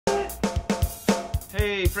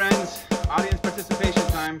Hey friends, audience participation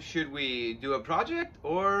time. Should we do a project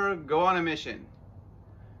or go on a mission?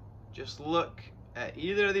 Just look at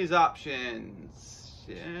either of these options.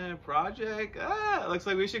 Yeah, project. It looks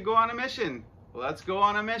like we should go on a mission. Let's go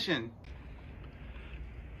on a mission.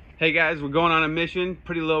 Hey guys, we're going on a mission,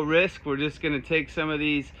 pretty low risk. We're just gonna take some of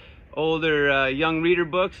these older young reader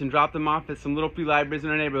books and drop them off at some little free libraries in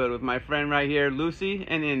our neighborhood with my friend right here, Lucy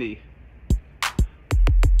and Indy.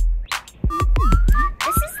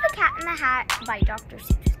 This is The Cat in the Hat by Dr.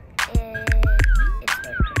 Seuss. It's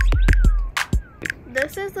very crazy.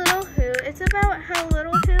 This is Little Hoot. It's about how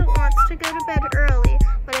Little Hoot wants to go to bed early,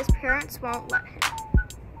 but his parents won't let him.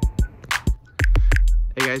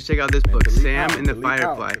 Hey guys, check out this book, Sam and the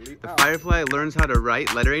Firefly. The Firefly learns how to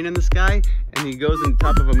write lettering in the sky, and he goes on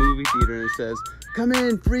top of a movie theater and says, "Come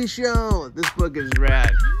in, free show." This book is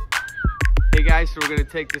rad. Hey guys, so we're gonna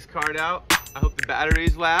take this card out. I hope the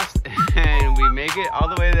batteries last, and we make it all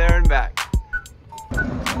the way there and back. We're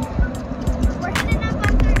heading up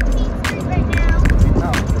on 13th Street right now.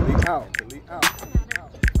 Delete out. Put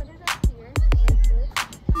it up here, like this.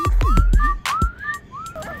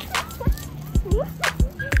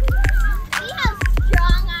 See how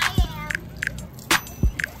strong I am.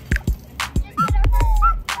 Just get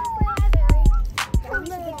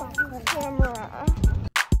our first camera.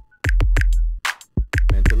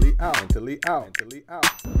 Delete out.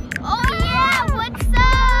 Oh yeah, what's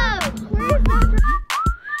up?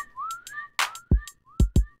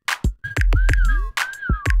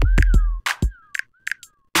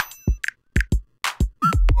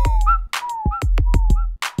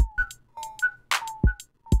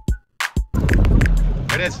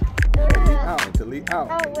 There it is. Delete out.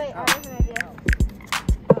 Oh wait, I have an idea.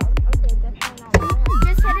 Okay, definitely not.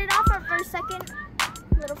 Just headed off our first second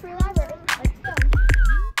little free library. Let's go.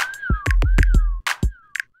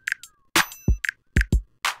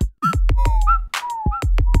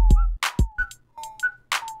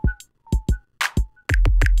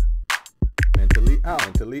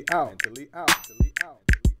 Delete out.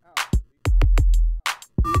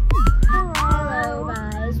 Hello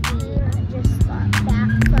guys, we just got back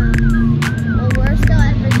from, well, we're still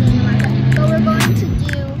at Virginia Market, but we're going to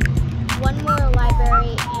do one more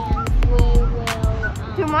library and we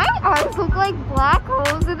will, Do my eyes look like black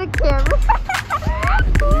holes in the camera?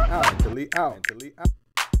 Delete out.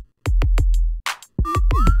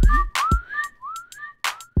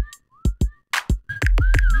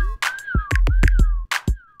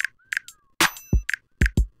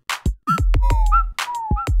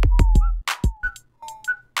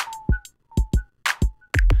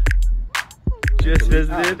 Just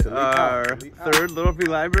visited our third little free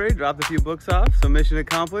library, dropped a few books off, so mission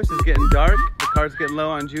accomplished. It's getting dark, the car's getting low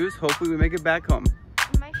on juice. Hopefully we make it back home.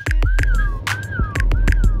 My shoes.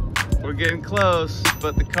 We're getting close,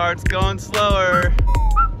 but the cart's going slower.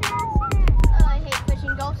 oh, I hate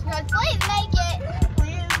pushing golf carts. Please make it.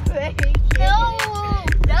 Please make it. No,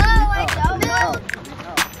 I don't know.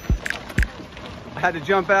 I had to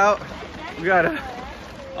jump out. We got a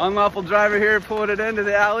unlawful driver here pulling it into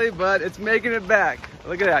the alley, but it's making it back.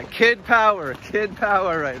 Look at that, kid power right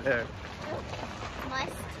there.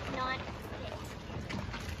 Must not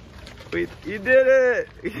hit. You did it!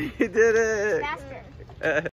 You did it! Faster.